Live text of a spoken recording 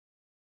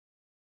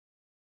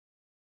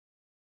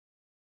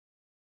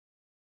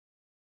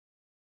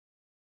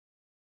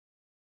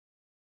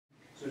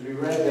So as we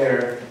read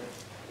there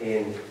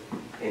in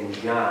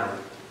John,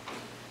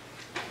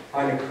 I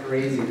find it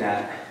crazy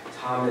that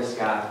Thomas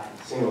got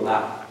singled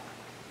out,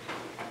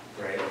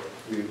 right?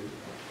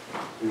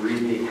 We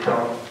read the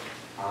account,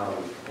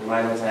 in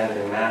my notes I have it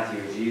in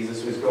Matthew.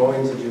 Jesus was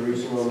going to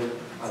Jerusalem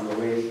on the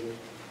way.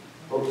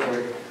 Oh,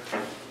 sorry.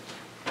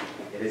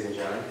 It is in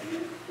John.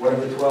 One of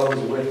the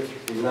 12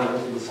 was not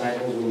with the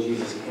disciples when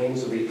Jesus came,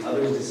 so the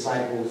other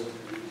disciples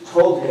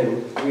told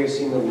him, "We have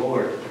seen the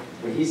Lord."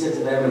 But he said to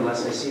them,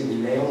 "Unless I see the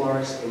nail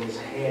marks in his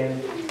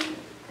hand,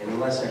 and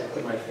unless I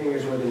put my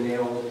fingers where the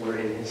nails were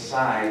in his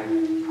side,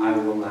 I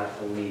will not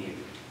believe."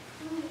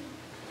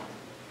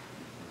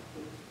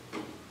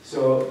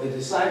 So the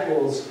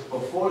disciples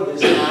before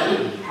this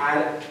time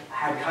had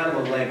kind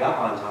of a leg up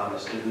on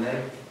Thomas, didn't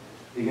they?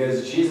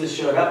 Because Jesus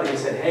showed up and he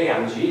said, "Hey,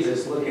 I'm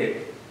Jesus. Look at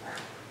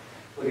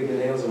the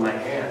nails in my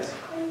hands."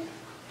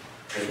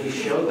 And he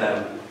showed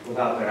them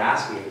without their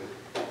asking.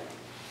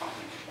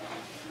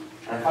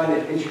 And I find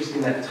it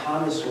interesting that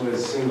Thomas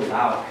was singled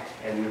out.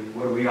 And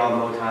what do we all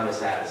know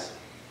Thomas as?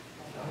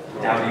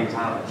 Doubting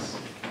Thomas.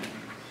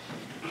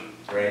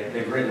 Right?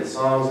 They've written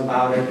songs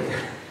about it.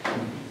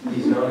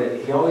 He's known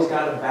it. He always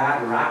got a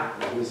bad rap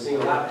when he was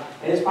singled out.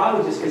 And it's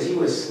probably just because he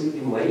was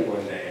sleeping late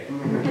one day.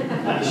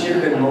 He should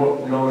have been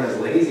known as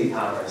Lazy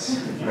Thomas.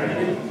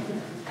 Right?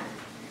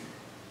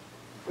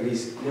 But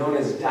he's known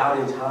as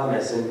Doubting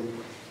Thomas. And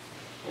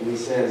he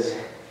says,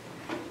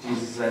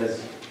 Jesus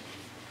says,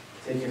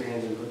 "Take your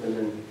hands and put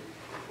them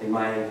in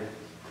mine.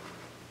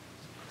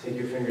 Take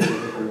your fingers and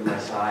put them in my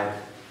side."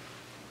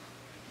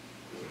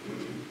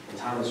 And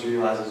Thomas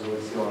realizes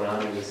what's going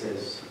on and he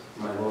says,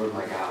 "My Lord,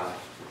 my God."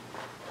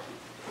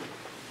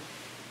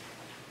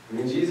 And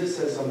then Jesus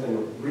says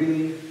something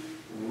really,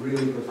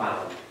 really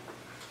profound.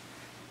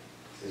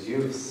 He says, "You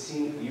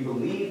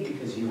believe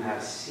because you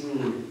have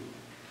seen.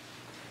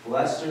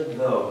 Blessed are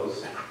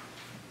those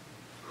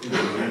who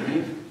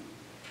believe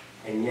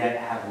and yet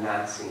have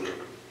not seen."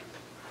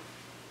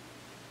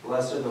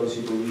 Blessed are those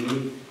who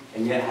believe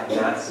and yet have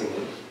not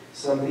seen.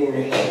 Something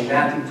in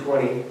Matthew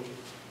 20,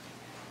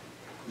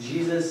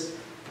 Jesus,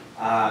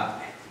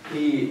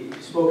 he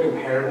spoke in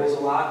parables a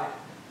lot.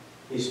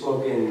 He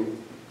spoke in,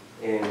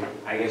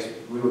 I guess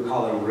we would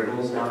call them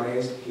riddles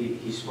nowadays.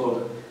 He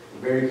spoke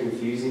very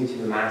confusing to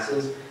the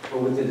masses.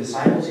 But with the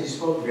disciples, he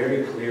spoke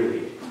very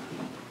clearly.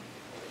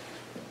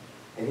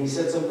 And he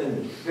said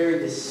something very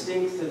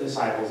distinct to the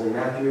disciples. In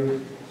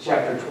Matthew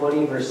chapter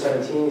 20, verse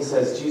 17, he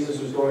says, Jesus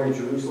was going to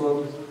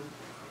Jerusalem.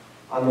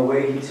 On the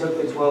way, he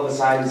took the 12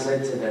 aside and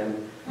said to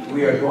them,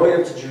 "We are going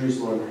up to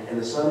Jerusalem,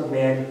 and the Son of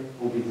Man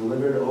will be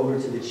delivered over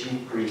to the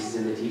chief priests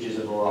and the teachers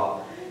of the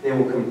law. They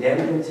will condemn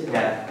him to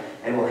death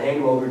and will hand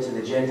him over to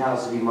the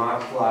Gentiles to be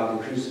mocked, flogged,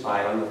 and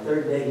crucified. On the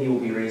third day, he will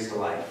be raised to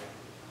life."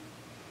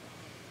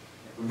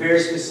 Very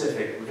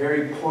specific,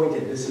 very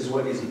pointed. This is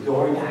what is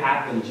going to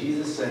happen.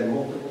 Jesus said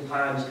multiple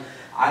times,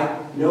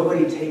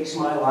 nobody takes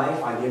my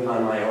life, I give it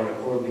on my own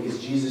accord, because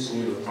Jesus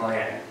knew the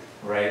plan,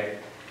 right?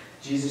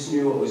 Jesus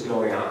knew what was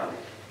going on.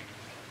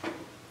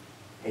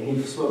 And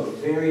he spoke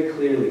very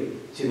clearly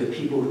to the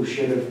people who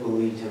should have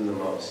believed him the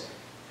most.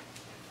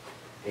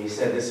 And he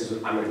said,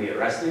 I'm going to be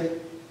arrested,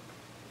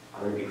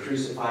 I'm going to be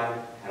crucified,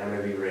 and I'm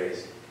going to be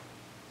raised.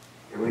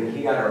 And when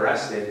he got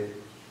arrested,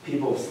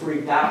 people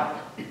freaked out.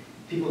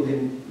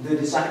 The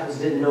disciples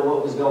didn't know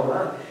what was going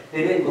on.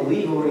 They didn't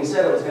believe him when he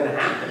said it was going to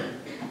happen.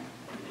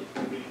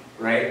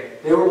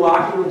 Right? They were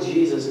walking with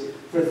Jesus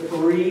for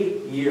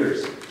 3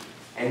 years.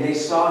 And they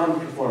saw him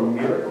perform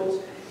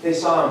miracles. They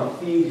saw him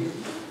feed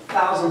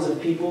thousands of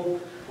people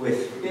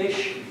with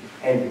fish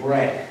and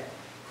bread.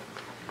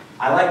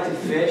 I like to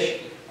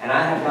fish, and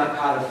I have not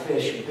caught a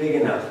fish big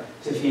enough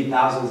to feed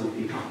thousands of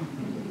people.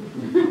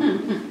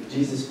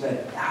 Jesus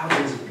fed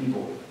thousands of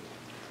people.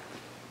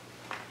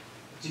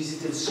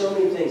 Jesus did so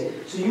many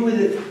things. So you would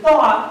have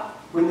thought,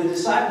 when the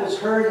disciples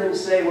heard him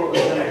say what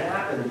was going to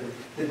happen,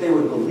 that they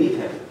would believe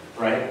him,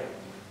 right?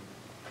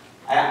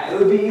 It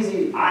would be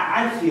easy,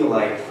 I feel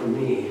like, for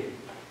me,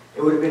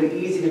 it would have been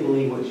easy to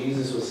believe what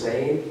Jesus was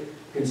saying,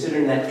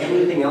 considering that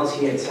anything else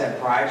he had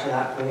said prior to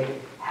that point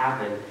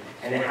happened,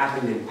 and it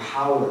happened in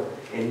power,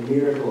 and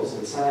miracles,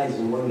 and signs,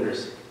 and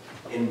wonders,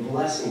 and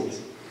blessings,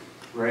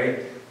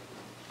 right?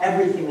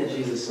 Everything that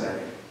Jesus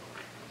said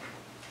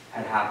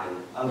had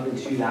happened up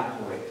until that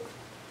point,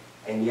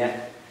 and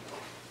yet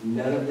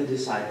none of the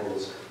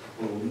disciples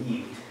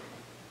believed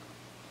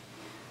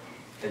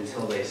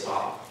until they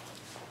saw.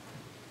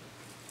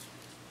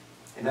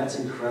 And that's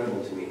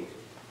incredible to me.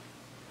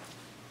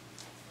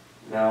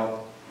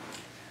 Now,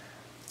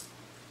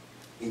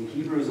 in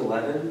Hebrews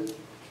 11,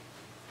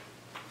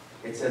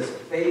 it says,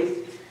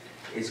 "Faith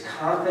is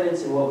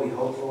confidence in what we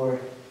hope for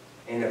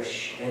and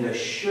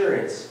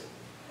assurance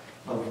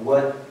of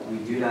what we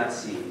do not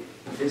see."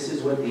 This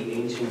is what the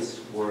ancients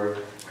were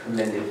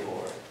commended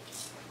for.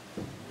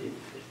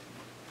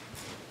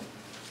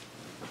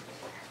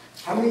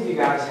 How many of you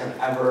guys have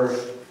ever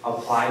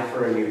applied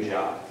for a new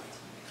job?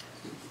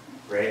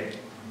 Right?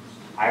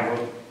 I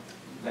hope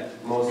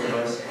that most of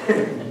us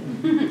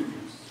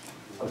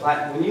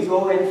when you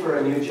go in for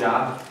a new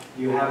job,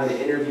 you have an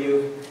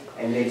interview,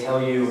 and they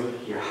tell you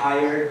you're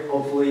hired,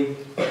 hopefully,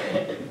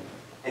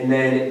 and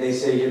then they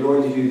say you're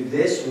going to do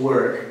this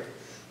work,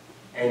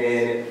 and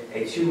in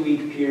a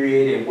 2-week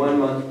period, a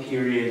 1-month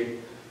period,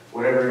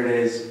 whatever it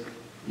is,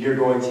 you're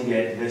going to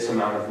get this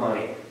amount of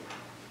money.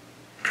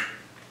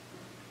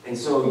 And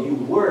so you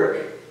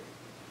work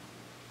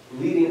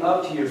leading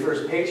up to your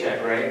first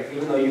paycheck, right?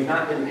 Even though you've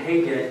not been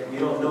paid yet, you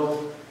don't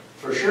know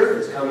for sure if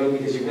it's coming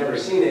because you've never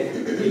seen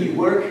it. But you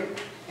work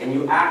and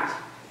you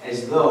act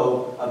as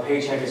though a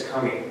paycheck is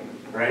coming,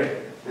 right?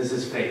 This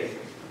is faith.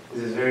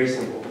 This is very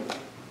simple.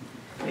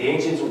 The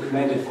ancients were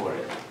commended for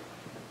it,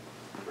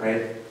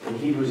 right? In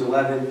Hebrews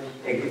 11,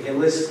 it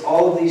lists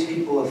all of these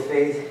people of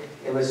faith.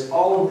 It lists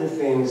all of the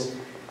things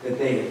that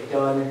they have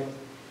done.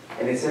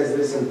 And it says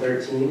this in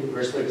verse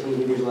 13,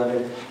 Hebrews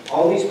 11.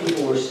 All these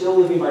people were still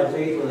living by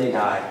faith when they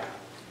died.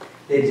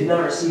 They did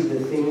not receive the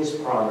things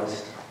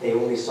promised. They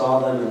only saw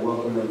them and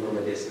welcomed them from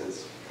a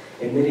distance,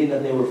 admitting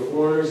that they were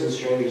foreigners and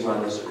strangers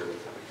on this earth.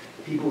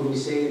 People who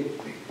say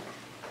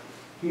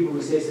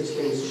such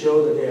things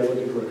show that they are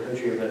looking for a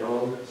country of their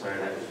own. Sorry,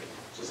 that was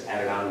just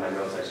added on in my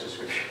notes, extra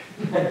scripture.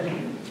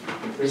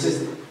 It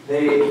says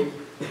they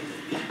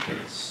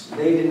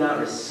did not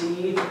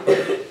receive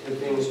the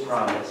things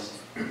promised.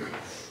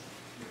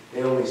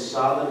 They only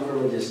saw them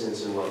from a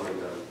distance and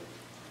welcomed them.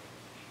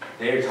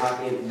 They are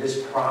talking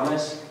this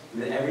promise,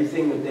 that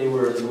everything that they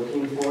were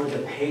looking for, the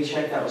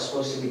paycheck that was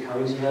supposed to be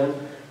coming to them,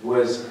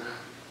 was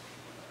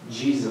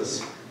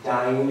Jesus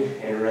dying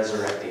and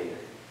resurrecting.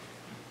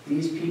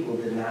 These people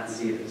did not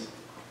see this.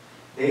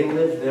 They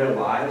lived their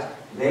lives.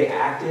 They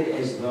acted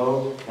as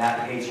though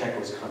that paycheck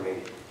was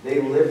coming. They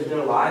lived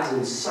their lives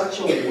in such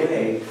a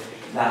way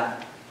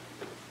that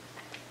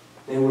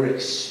they were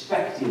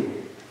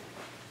expecting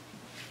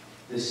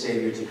the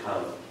Savior to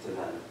come to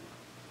them.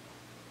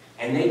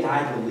 And they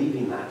died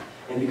believing that.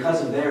 And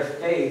because of their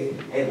faith,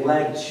 it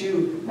led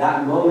to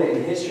that moment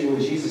in history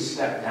when Jesus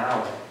stepped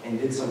down and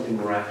did something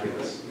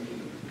miraculous.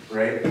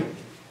 Right?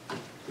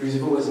 Because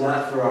if it was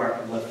not for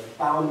the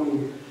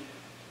founding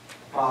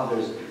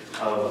fathers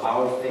of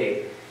our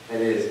faith, that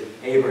is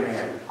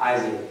Abraham,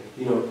 Isaac,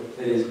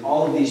 that is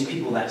all of these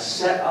people that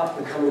set up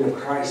the coming of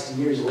Christ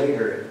years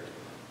later,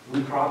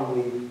 we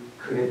probably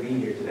couldn't be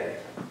here today.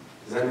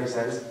 Does that make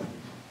sense?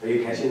 Are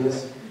you catching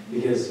this?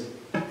 Because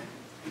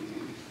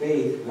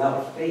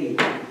without faith,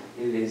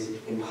 it is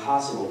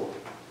impossible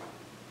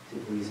to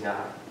please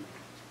God.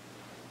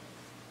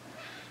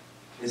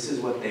 This is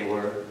what they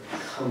were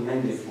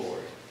commended for.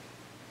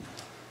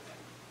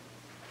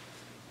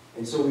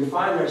 And so we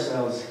find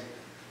ourselves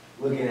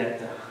looking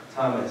at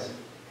Thomas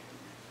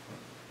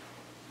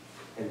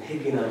and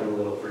picking on him a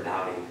little for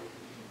doubting.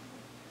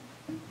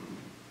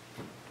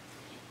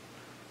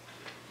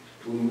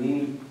 When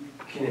we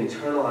can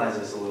internalize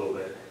this a little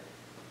bit,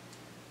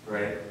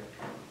 right?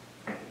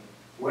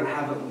 What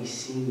haven't we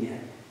seen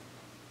yet?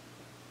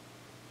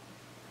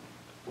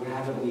 What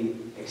haven't we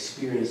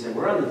experienced yet?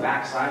 We're on the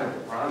backside of the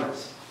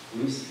promise.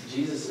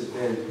 Jesus has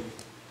been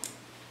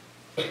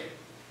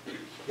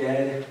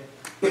dead,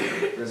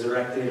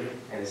 resurrected,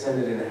 and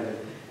ascended into heaven.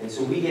 And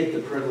so we get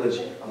the privilege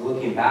of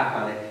looking back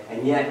on it,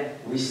 and yet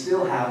we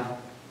still have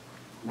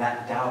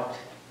that doubt.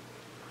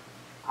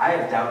 I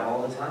have doubt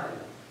all the time.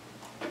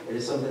 It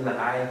is something that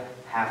I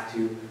have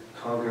to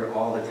conquer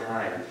all the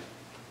time.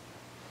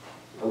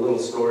 A little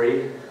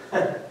story.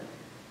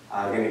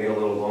 I'm going to get a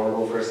little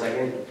vulnerable for a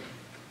second.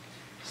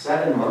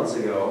 7 months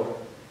ago,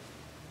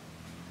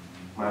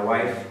 my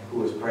wife, who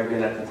was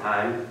pregnant at the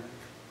time,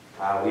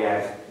 we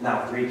have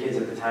now 3 kids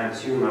at the time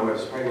too, my wife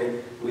was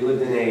pregnant. We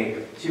lived in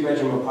a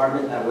 2-bedroom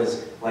apartment that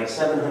was like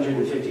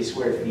 750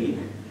 square feet.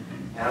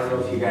 I don't know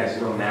if you guys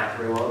know math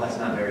very well, that's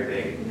not very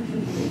big.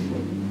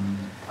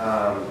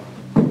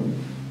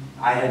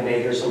 I had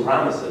made her some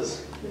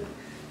promises.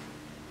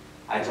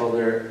 I told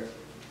her,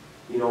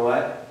 you know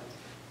what?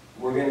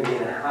 We're going to be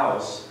in a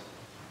house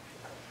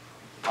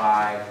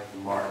by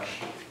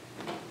March.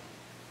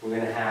 We're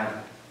going to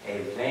have a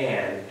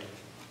van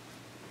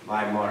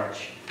by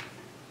March.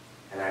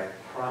 And I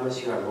promise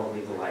you I won't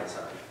leave the lights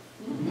on.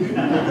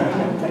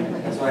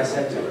 That's what I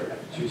said to her.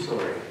 True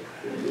story.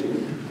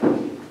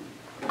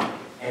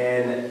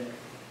 And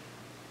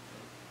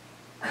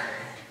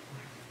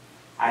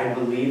I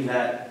believe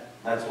that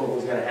that's what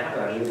was going to happen.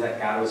 I believe that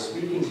God was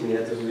speaking to me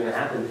that this was going to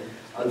happen.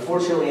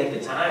 Unfortunately, at the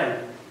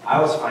time,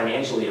 I was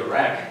financially a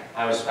wreck.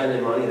 I was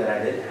spending money that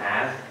I didn't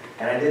have,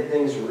 and I did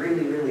things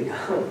really, really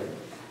dumb.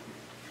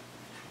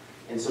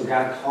 And so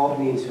God called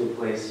me into a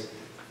place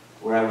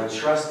where I would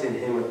trust in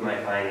Him with my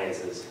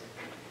finances.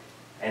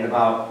 And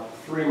about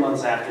 3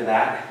 months after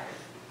that,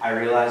 I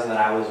realized that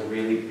I was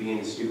really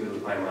being stupid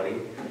with my money,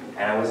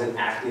 and I wasn't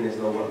acting as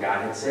though what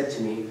God had said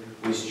to me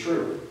was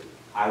true.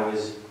 I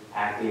was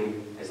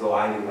acting as though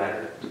I knew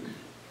better.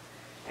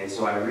 And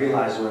so I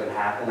realized what had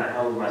happened. I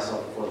humbled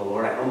myself before the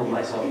Lord. I humbled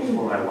myself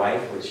before my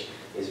wife, which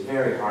is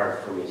very hard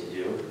for me to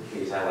do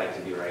because I like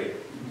to be right.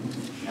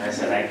 And I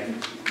said,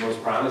 those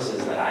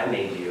promises that I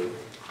made you,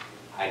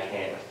 I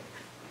can't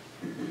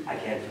I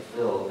can't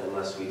fulfill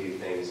unless we do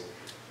things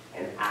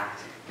and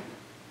act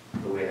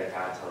the way that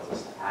God tells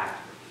us to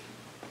act.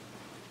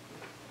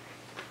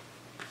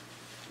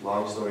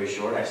 Long story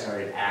short, I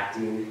started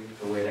acting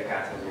the way that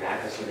God tells me to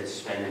act. I started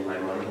spending my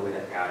money the way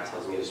that God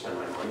tells me to spend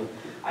my money.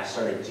 I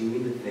started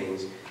doing the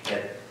things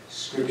that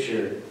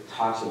Scripture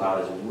talks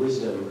about as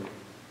wisdom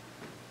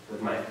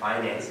with my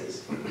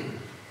finances.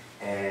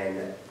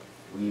 And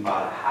we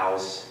bought a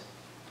house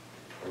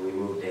and we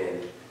moved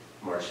in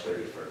March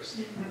 31st.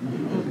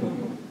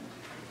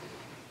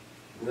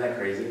 Isn't that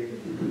crazy?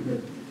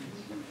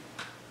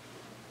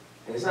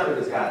 And it's not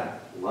because God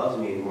loves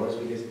me anymore, it's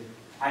because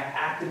I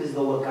acted as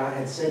though what God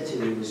had said to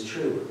me was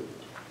true.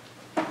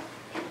 I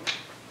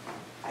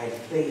had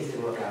faith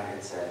in what God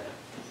had said.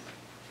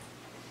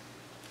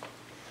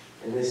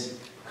 And this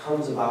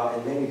comes about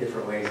in many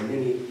different ways, in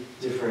many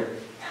different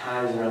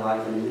times in our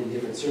life, and in many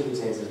different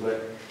circumstances,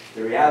 but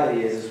the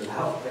reality is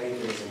without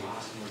faith, it is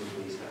impossible to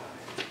please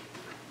God.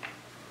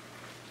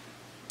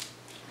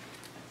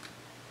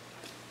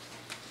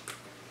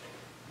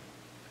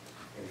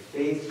 And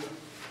faith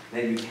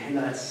that you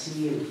cannot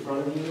see in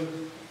front of you,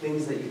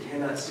 things that you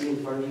cannot see in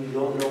front of you, you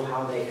don't know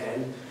how they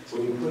end.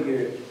 When you put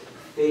your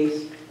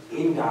faith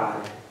in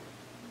God,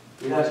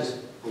 you're not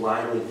just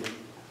blindly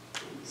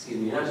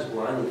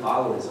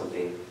following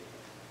something,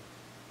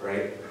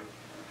 right?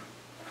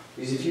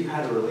 Because if you've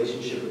had a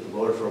relationship with the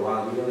Lord for a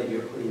while, you know that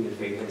you're putting your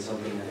faith in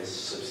something that is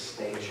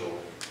substantial,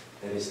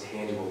 that is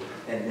tangible,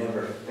 that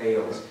never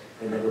fails,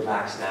 that never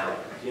backs down.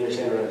 Do you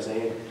understand what I'm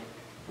saying?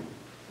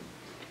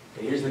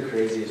 And here's the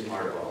craziest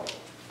part of all.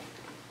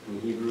 In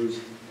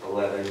Hebrews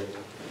 11,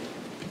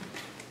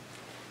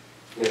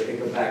 I'm going to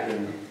pick up back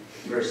in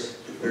verse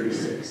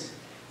 36.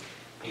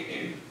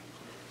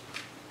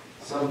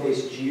 Some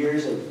faced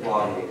jeers and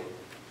flogging,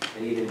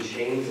 and even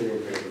chains and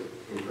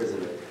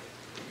imprisonment.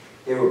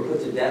 They were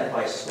put to death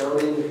by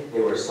stoning,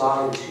 they were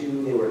sawed in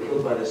two, they were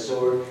killed by the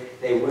sword,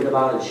 they went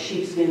about in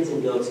sheepskins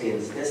and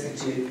goatskins,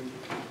 destitute,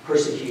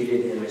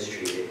 persecuted, and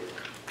mistreated.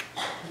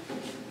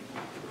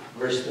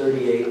 Verse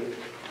 38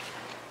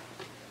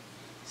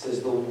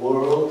 says, the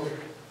world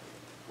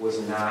was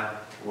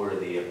not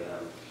worthy of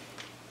them.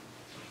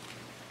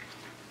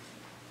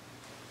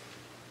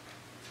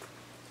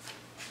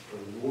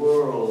 The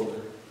world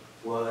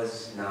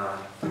was not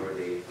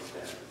worthy of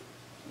them.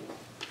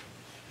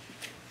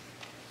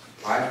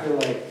 I feel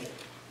like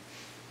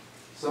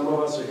some of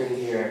us are going to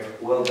hear,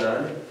 well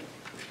done,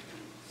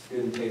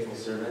 good and faithful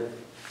servant.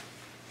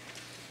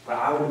 But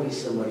I want to be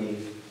somebody,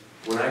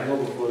 when I go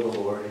before the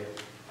Lord,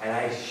 and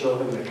I show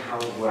him an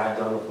account of what I've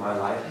done with my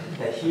life,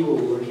 that he will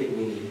look at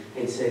me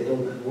and say, the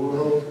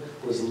world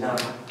was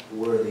not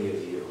worthy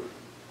of you.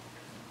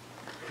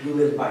 You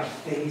lived by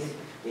faith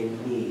in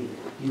me.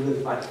 You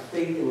lived by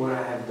faith in what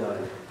I have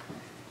done.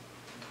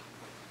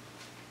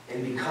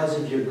 And because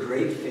of your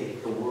great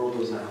faith, the world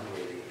was not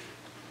worthy.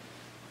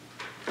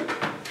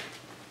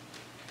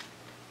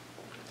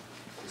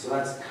 So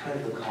that's kind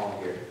of the call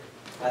here.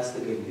 That's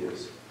the good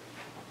news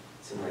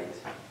tonight.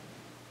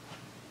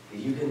 That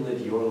you can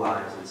live your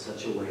lives in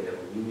such a way that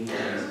when you meet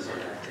Jesus on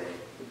that day,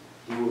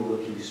 he will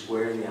look you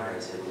square in the eye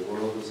and say, the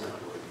world is not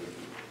worthy of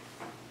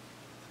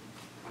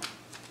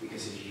you.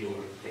 Because of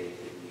your faith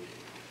in me.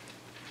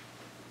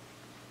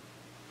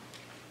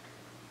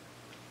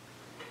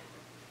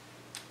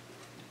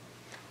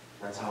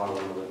 That's how I want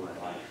to live my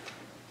life.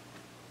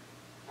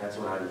 That's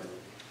what I'm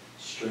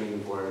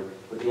straining for.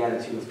 With the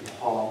attitude of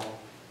Paul,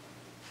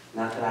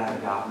 not that I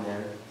haven't gotten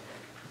there.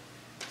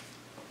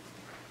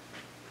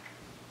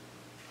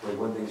 But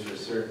one thing's for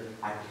certain,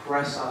 I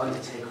press on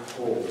to take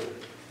hold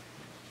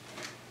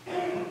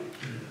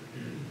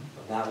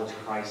of that which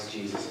Christ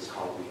Jesus has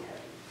called me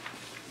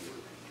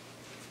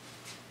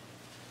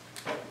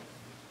to.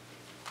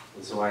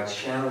 And so I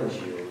challenge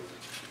you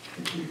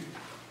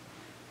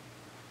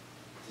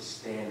to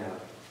stand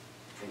up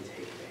and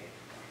take faith.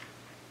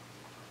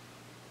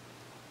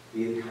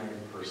 Be the kind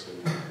of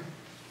person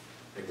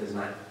that does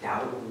not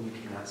doubt when you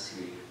cannot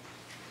see,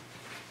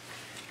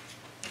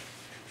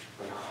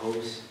 but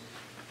hopes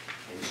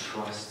and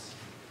trusts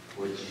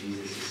what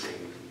Jesus